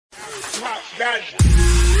What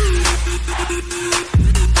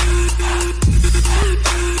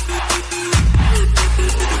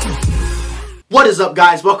is up,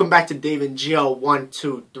 guys? Welcome back to Dave and Gio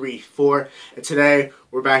 1234, and today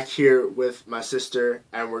we're back here with my sister,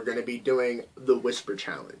 and we're going to be doing the whisper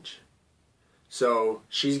challenge. So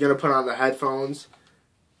she's going to put on the headphones,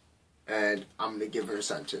 and I'm going to give her a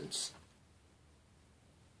sentence.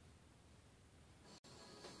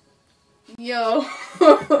 Yo.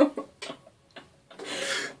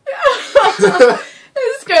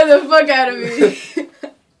 It scared the fuck out of me.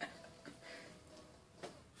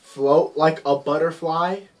 Float like a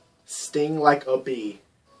butterfly, sting like a bee.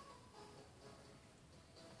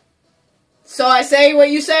 So I say what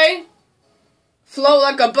you say? Float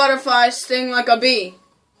like a butterfly, sting like a bee.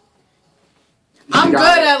 I'm good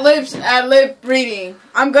at lip reading.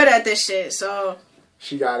 I'm good at this shit, so.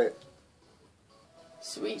 She got it.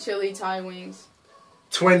 Sweet chili Thai wings.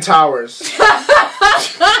 Twin Towers.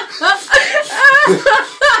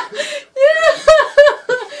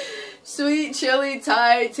 Sweet chili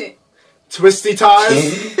Thai. Twisty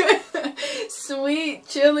ties. Sweet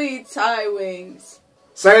chili Thai wings.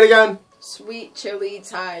 Say it again. Sweet chili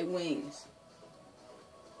Thai wings.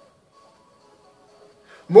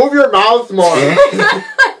 Move your mouth more.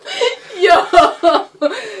 Yo.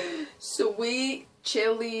 Sweet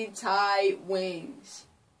chili Thai wings.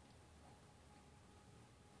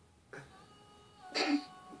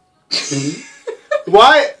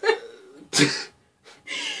 What?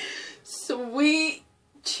 Sweet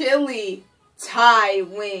chili Thai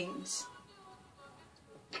wings.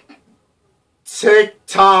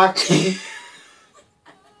 TikTok.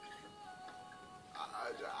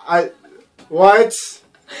 What?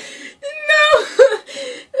 No.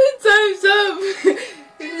 Time's up.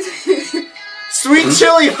 Sweet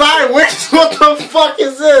chili thigh wings? What the fuck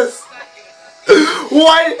is this?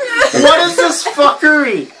 What is this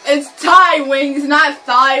fuckery? It's Thai wings, not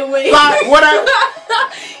thigh wings.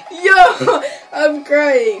 Yo, I'm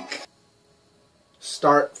crying.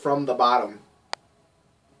 Start from the bottom.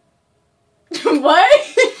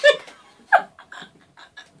 What?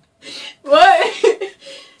 What?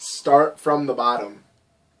 Start from the bottom.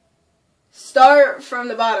 Start from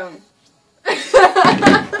the bottom.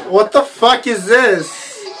 What the fuck is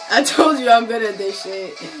this? I told you I'm good at this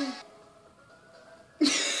shit.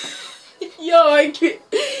 Yo, I can't.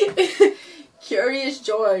 Curious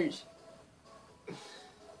George.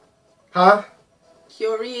 Huh?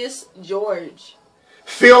 Curious George.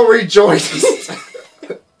 Feel rejoiced.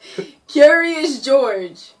 Curious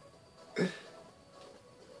George.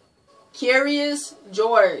 Curious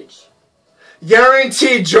George.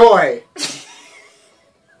 Guaranteed joy.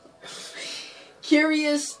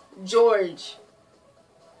 Curious George.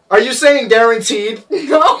 Are you saying guaranteed?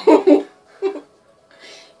 No.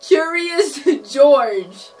 Curious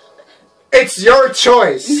George. It's your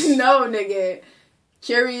choice. No, nigga.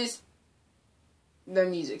 Curious. The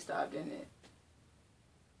music stopped, didn't it?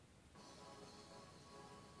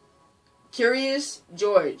 Curious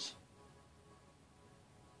George.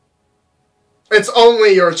 It's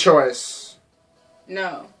only your choice.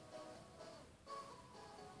 No.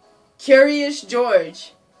 Curious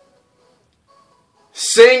George.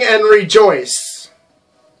 Sing and rejoice.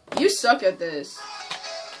 You suck at this.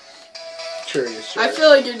 Curious George. I feel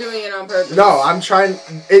like you're doing it on purpose. No, I'm trying.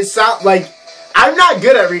 It sounds like I'm not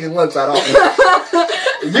good at reading lips at all.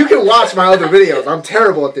 You can watch my other videos. I'm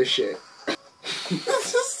terrible at this shit.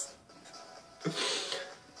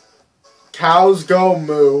 Cows go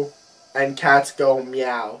moo and cats go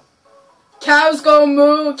meow. Cows go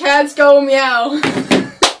moo, cats go meow.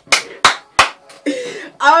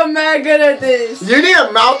 I'm mad good at this. You need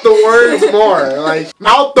to mouth the words more. Like,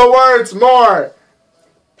 mouth the words more.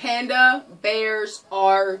 Panda bears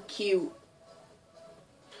are cute.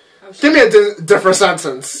 Oh, Give me a different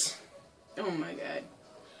sentence. Oh my god.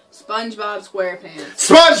 SpongeBob SquarePants.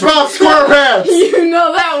 SpongeBob SquarePants! You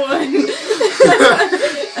know that one.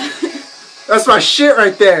 That's my shit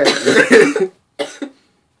right there.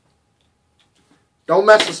 Don't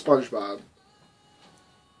mess with SpongeBob.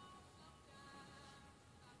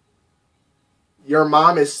 Your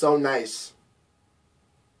mom is so nice.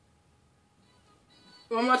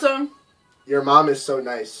 One more time. Your mom is so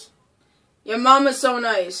nice. Your mom is so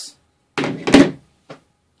nice.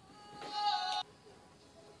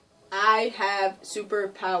 I have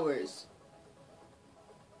superpowers.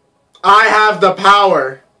 I have the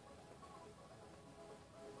power.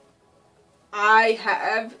 I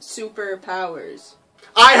have superpowers.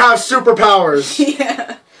 I have superpowers.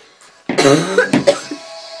 Yeah.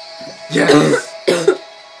 Yes.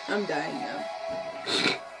 I'm dying now.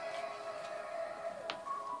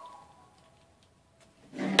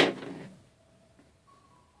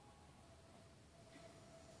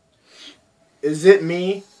 Is it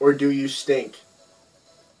me or do you stink?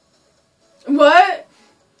 What?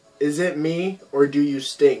 Is it me or do you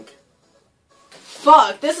stink?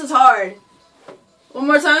 Fuck, this is hard. One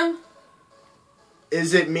more time.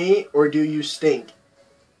 Is it me or do you stink?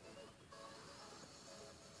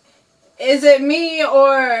 Is it me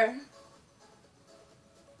or...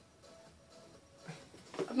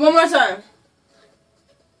 One more time.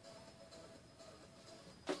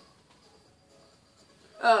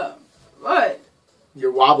 What?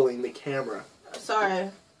 You're wobbling the camera.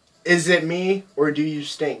 Sorry. Is it me or do you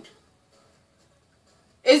stink?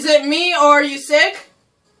 Is it me or are you sick?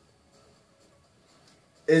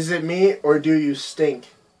 Is it me or do you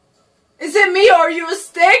stink? Is it me or are you a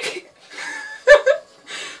stick?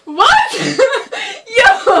 What?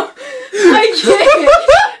 Yo! I can't.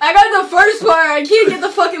 I got the first part. I can't get the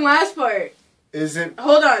fucking last part. Is it...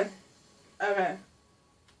 Hold on. Okay.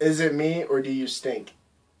 Is it me or do you stink?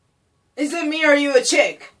 Is it me or are you a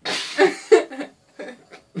chick?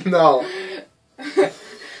 No.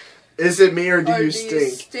 Is it me or do you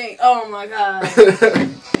stink? Oh my god.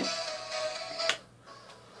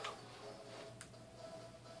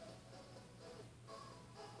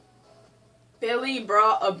 Billy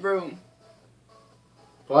brought a broom.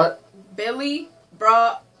 What? Billy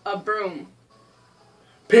brought a broom.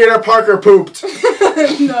 Peter Parker pooped.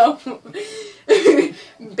 No.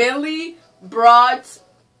 Billy brought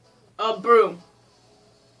a broom.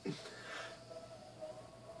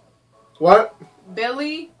 What?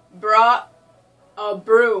 Billy brought a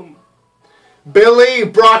broom. Billy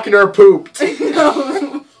Brockner pooped.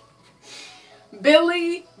 No.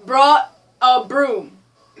 Billy brought a broom.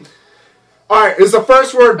 Alright, is the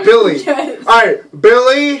first word Billy? Yes. Alright,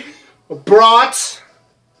 Billy brought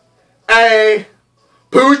a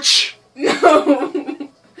pooch. No.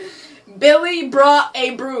 Billy brought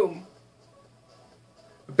a broom.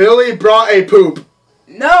 Billy brought a poop.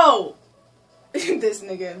 No. This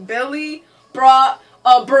nigga. Billy brought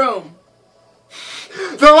a broom.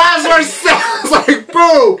 The last word sounds like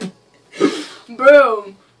poop.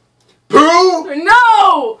 Broom. Poo?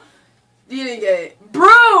 No. You didn't get it.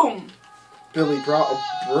 Broom. Billy brought a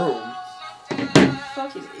broom.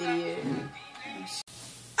 Fucking idiot.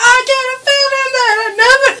 I get a feeling that I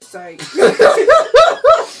never. Sorry.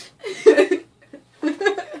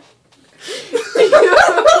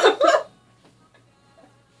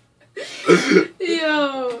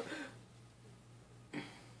 Yo.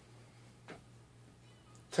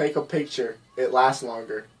 Take a picture. It lasts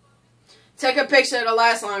longer. Take a picture. It'll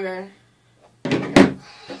last longer.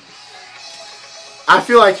 I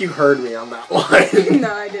feel like you heard me on that one.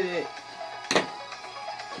 No, I didn't.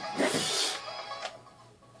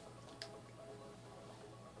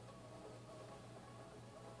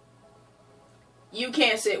 You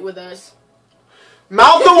can't sit with us.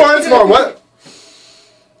 Mouth the words more. What?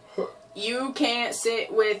 You can't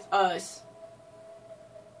sit with us.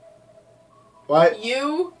 What?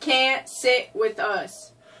 You can't sit with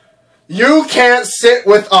us. You can't sit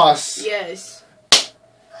with us. Yes.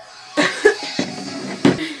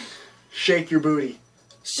 Shake your booty.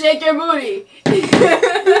 Shake your booty.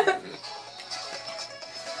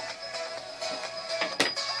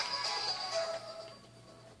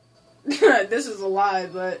 This is a lie,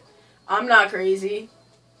 but I'm not crazy.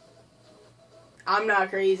 I'm not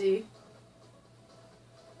crazy.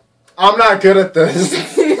 I'm not good at this.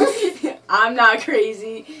 I'm not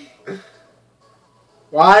crazy.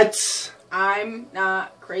 What? I'm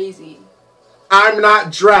not crazy. I'm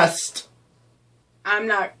not dressed. I'm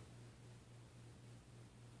not.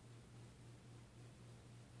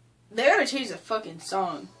 They gotta change the fucking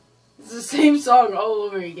song. It's the same song all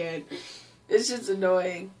over again. It's just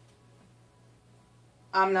annoying.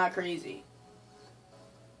 I'm not crazy.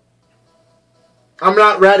 I'm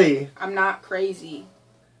not ready. I'm not crazy.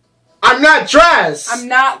 I'm not dressed. I'm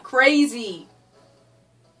not crazy.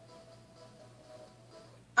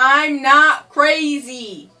 I'm not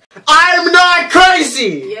crazy. I'm not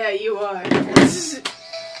crazy. Yeah, you are.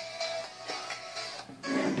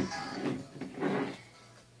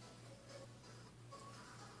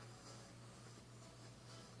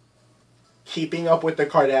 Keeping up with the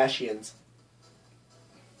Kardashians.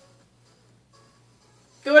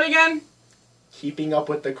 Do it again. Keeping up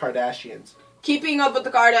with the Kardashians. Keeping up with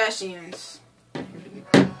the Kardashians.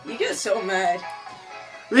 You get so mad.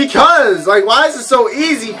 Because, like, why is it so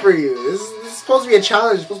easy for you? This is supposed to be a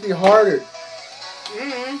challenge. It's supposed to be harder.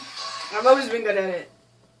 I've always been good at it.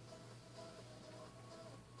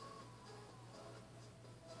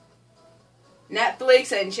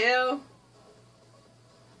 Netflix and chill.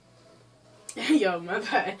 Yo, my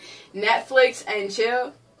bad. Netflix and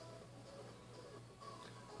chill.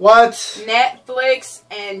 What? Netflix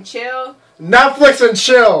and chill. Netflix and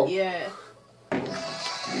chill. Yeah.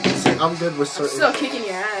 See, I'm good with I'm certain. still kicking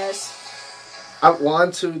your ass.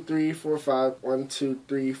 1, 2, 3, 4, 5. 1, 2,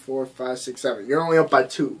 3, 4, 5, 6, 7. You're only up by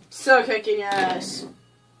 2. Still kicking your ass.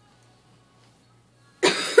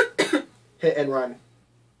 Hit and run.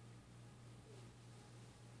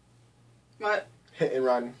 What? Hit and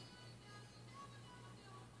run.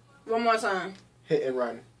 One more time. Hit and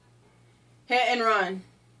run. Hit and run.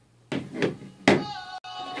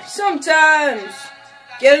 Sometimes.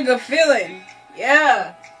 Get a good feeling.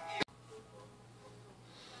 Yeah.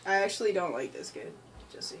 I actually don't like this kid.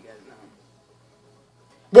 Just so you guys know.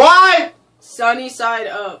 Why? Sunny side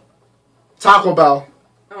up. Taco Bell.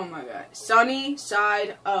 Oh my god. Sunny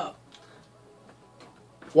side up.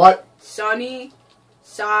 What? Sunny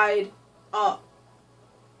side up.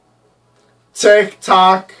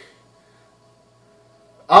 TikTok.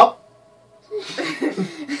 Up.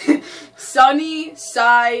 Sunny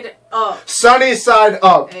side up. Sunny side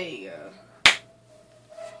up. There you go.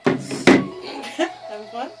 Have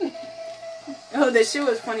fun? Oh, this shit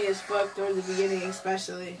was funny as fuck towards the beginning,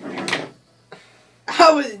 especially.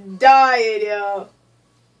 I was dying, yo.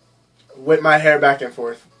 Whip my hair back and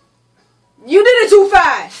forth. You did it too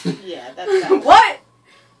fast. Yeah, that's What?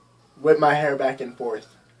 Whip my hair back and forth.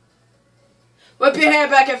 Whip your hair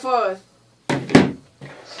back and forth.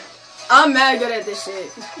 I'm mad good at this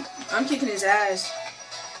shit. I'm kicking his ass.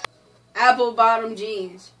 Apple bottom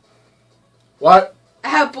jeans. What?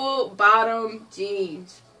 Apple bottom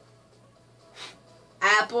jeans.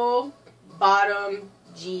 Apple bottom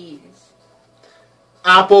jeans.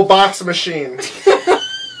 Apple box machine.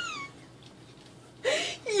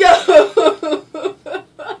 Yo.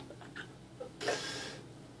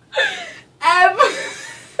 Apple.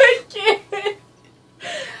 I can't.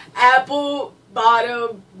 Apple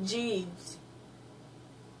bottom jeans.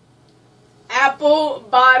 Apple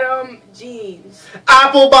bottom jeans.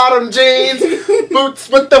 Apple bottom jeans. Boots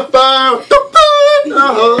with the fur.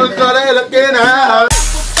 Oh, look how they looking out.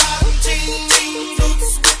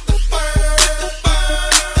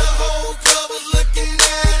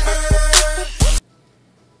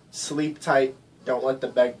 Sleep tight. Don't let the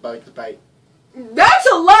bed bugs bite. That's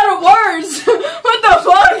a lot of words. What the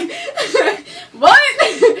fuck? What?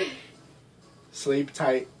 Sleep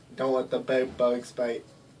tight. Don't let the bed bugs bite.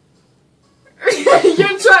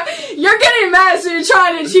 You're getting mad, so you're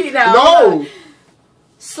trying to cheat now. No.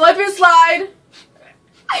 Slip and slide.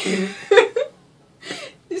 Say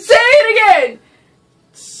it again.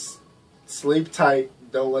 Sleep tight.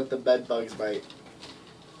 Don't let the bed bugs bite.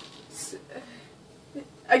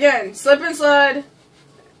 Again, slip and slide.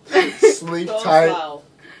 Sleep Go tight. slow.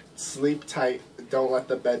 Sleep tight. Don't let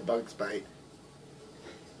the bed bugs bite.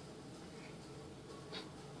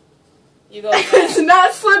 You go It's fast.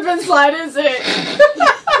 not slip and slide, is it?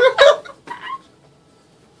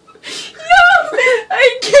 No,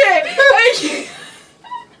 I can't.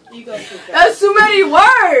 You go too fast. That's too many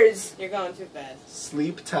words. You're going too fast.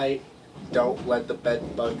 Sleep tight. Don't let the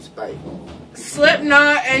bed bugs bite. Slip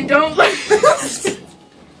knot and don't let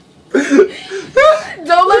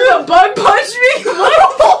don't let the bug punch me.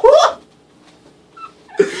 What?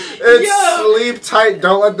 It's Yo. sleep tight.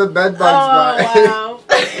 Don't let the bed bugs bite. Oh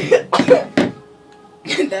wow.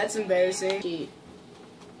 That's embarrassing.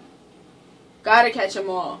 Gotta catch 'em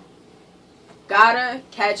all. Gotta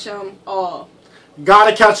catch 'em all.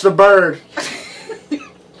 Gotta catch the bird.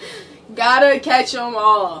 Gotta catch 'em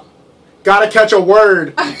all. Gotta catch a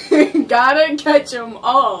word. Gotta catch 'em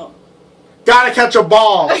all. Gotta catch a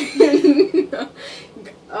ball.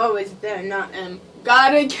 Oh, it's them, not M.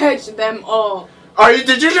 Gotta catch them all.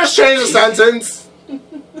 Did you just change the sentence?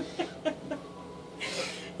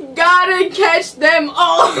 Gotta catch them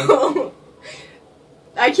all.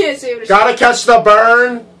 I can't say what it's Gotta catch the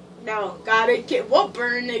burn. No, gotta catch. What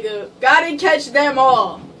burn, nigga? Gotta catch them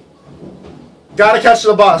all. Gotta catch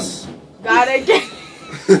the bus. Gotta get.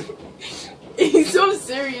 He's so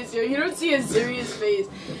serious, yo. You don't see a serious face.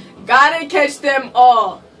 Gotta catch them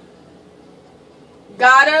all.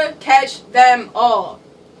 Gotta catch them all.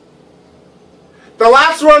 The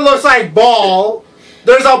last word looks like ball.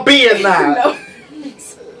 There's a B in that. No.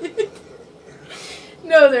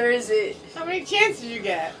 No, there isn't. How many chances did you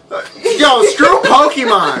get? Yo, screw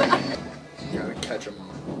Pokemon. Gotta catch them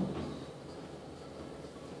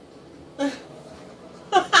all.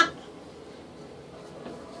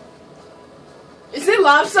 Is it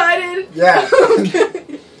lopsided? Yeah.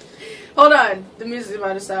 Okay. Hold on. The music's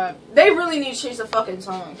about to stop. They really need to change the fucking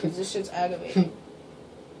song because this shit's aggravating.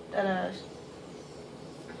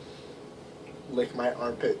 Lick my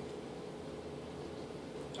armpit.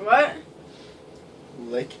 What?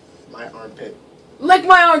 Lick my armpit. Lick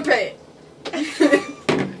my armpit. You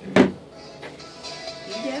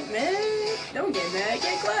get mad? Don't get mad.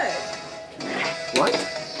 Get glad. What?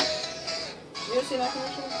 You ever see that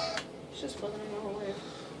commercial? It's just fucking in my whole head.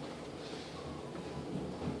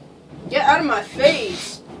 Get out of my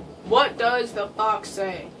face. What does the fox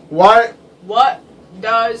say? What? What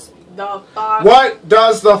does the fox? What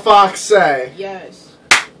does the fox say? Yes.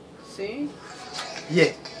 See?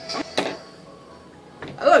 Yeah.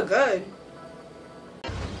 I look good.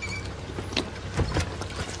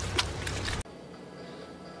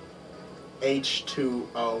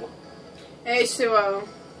 H2O. H2O.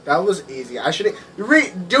 That was easy. I should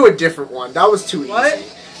do a different one. That was too easy.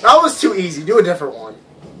 What? That was too easy. Do a different one.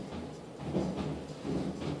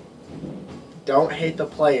 Don't hate the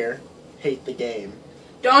player, hate the game.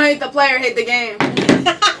 Don't hate the player, hate the game.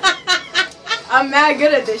 I'm mad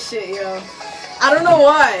good at this shit, yo. I don't know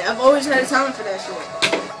why. I've always had a talent for that shit.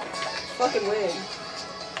 It's fucking weird.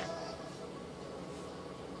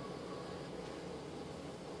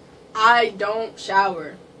 I don't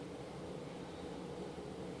shower.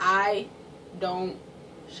 I don't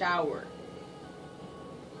shower.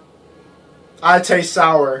 I taste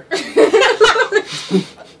sour.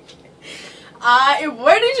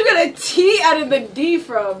 Where did you get a T out of the D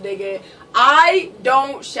from, nigga? I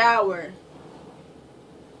don't shower.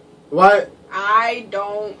 What? I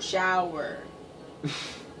don't shower.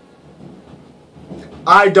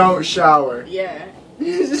 I don't shower. Yeah.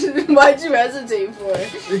 Why'd you hesitate for?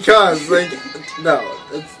 Because, like, no,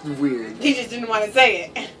 it's weird. He just didn't want to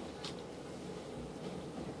say it.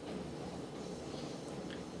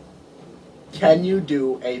 Can you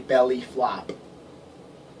do a belly flop?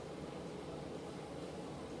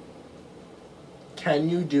 Can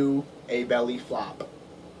you do a belly flop?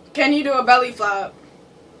 Can you do a belly flop?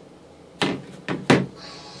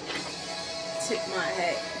 Tip my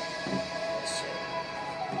head.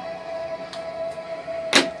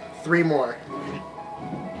 3 more.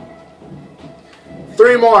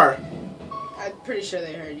 3 more. I'm pretty sure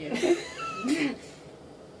they heard you.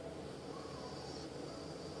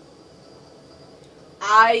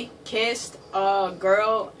 I kissed a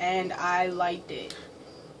girl and I liked it.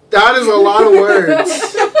 That is a lot of words.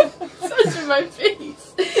 Such in my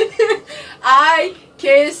face. I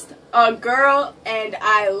kissed a girl and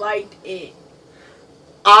I liked it.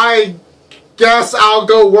 I guess I'll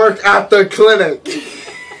go work at the clinic.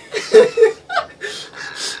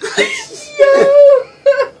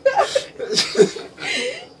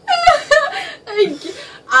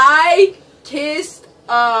 I kissed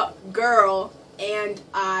a girl and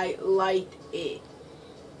I liked it.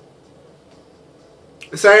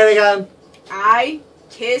 Say it again. I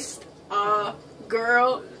kissed a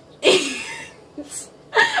girl and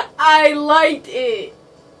I liked it.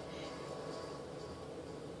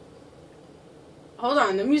 Hold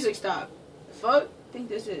on, the music stopped. The fuck? I think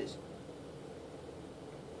this is.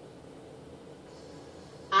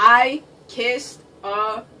 I kissed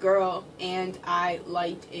a girl and I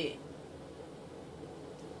liked it.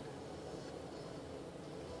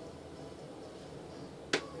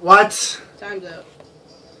 What? Time's up.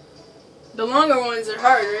 The longer ones are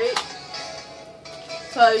hard, right?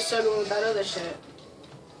 So I was struggling with that other shit.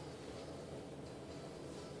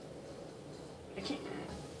 I can't.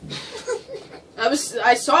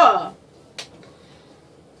 I saw.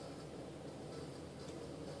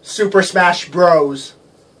 Super Smash Bros.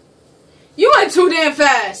 You went too damn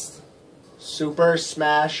fast. Super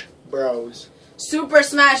Smash Bros. Super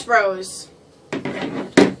Smash Bros.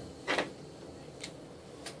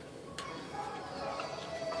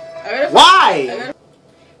 Why?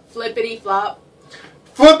 Flippity flop.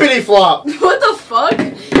 Flippity flop. What the fuck?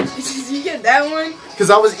 Did you get that one? Because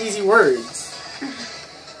that was easy words.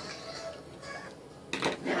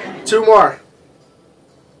 2 more.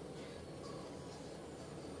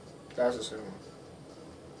 That's the second one.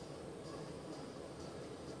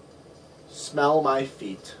 Smell my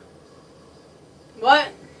feet. What?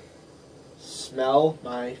 Smell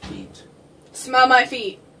my feet. Smell my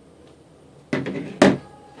feet.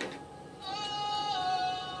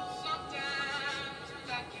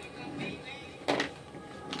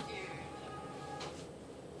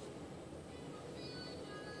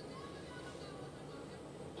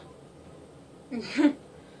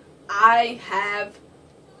 I have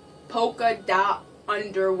polka dot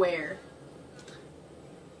underwear.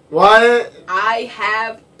 What? I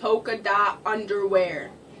have polka dot underwear.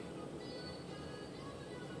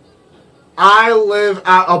 I live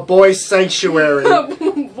at a boys' sanctuary.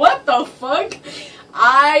 What the fuck?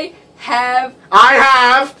 I have I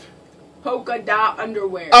have polka dot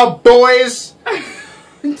underwear. a boys'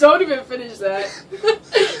 Don't even finish that.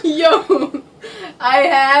 Yo, I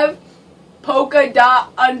have polka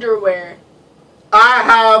dot underwear. I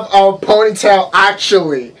have a ponytail,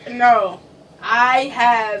 actually. No, I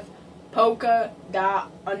have polka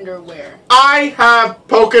dot underwear. I have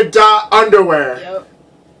polka dot underwear. Yep.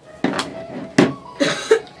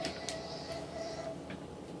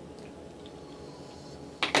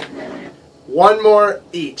 One more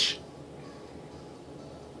each.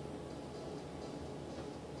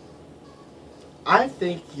 I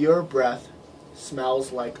think your breath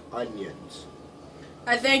smells like onions.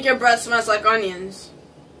 I think your breath smells like onions.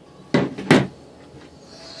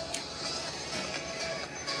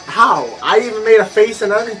 How? I even made a face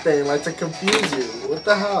and everything, like to confuse you. What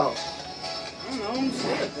the hell? I don't know, I'm just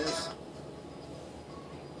good at this.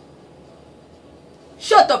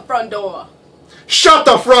 Shut the front door. Shut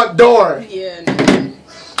the front door! Yeah, no.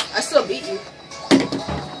 I still beat you.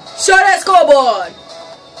 Show that scoreboard!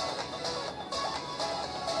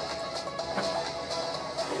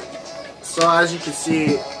 So as you can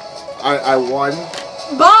see, I won.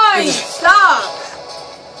 Bye! Stop!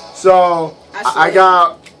 So I swear.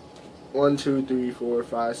 got 1, 2, 3, 4,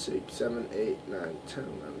 5, 6, 7, 8, 9, 10,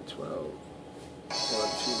 11, 12. 1, 2, 3,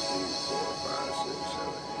 4, 5, 6,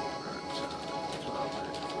 7, 8, 9, 10, 11, 12,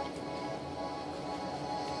 13.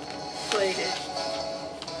 Played it.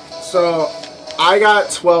 So I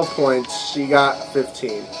got 12 points. She got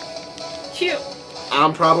 15. Cute.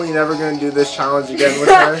 I'm probably never going to do this challenge again with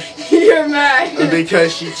her You're mad.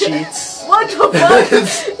 because she cheats. What the fuck?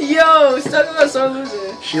 Yo, stop about sore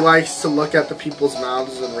loser. She likes to look at the people's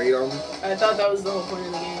mouths and read them. I thought that was the whole point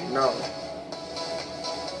of the game. No.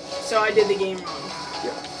 So I did the game wrong.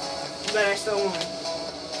 Yeah. But I still won.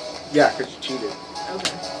 Yeah, because you cheated.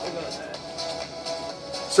 Okay, we'll go with that.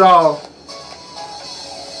 So,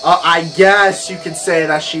 I guess you could say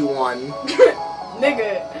that she won.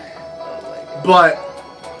 Nigga. But,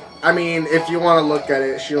 I mean, if you want to look at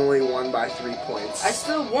it, she only won by 3 points. I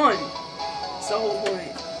still won. That's the whole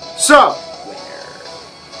point. So,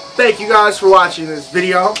 thank you guys for watching this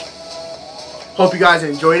video. Hope you guys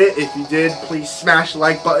enjoyed it. If you did, please smash the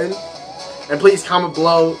like button. And please comment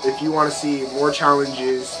below if you want to see more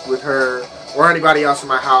challenges with her or anybody else in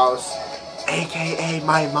my house, aka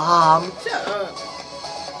my mom. Shut up.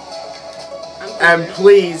 And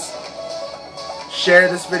please share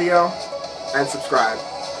this video and subscribe.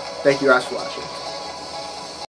 Thank you guys for watching.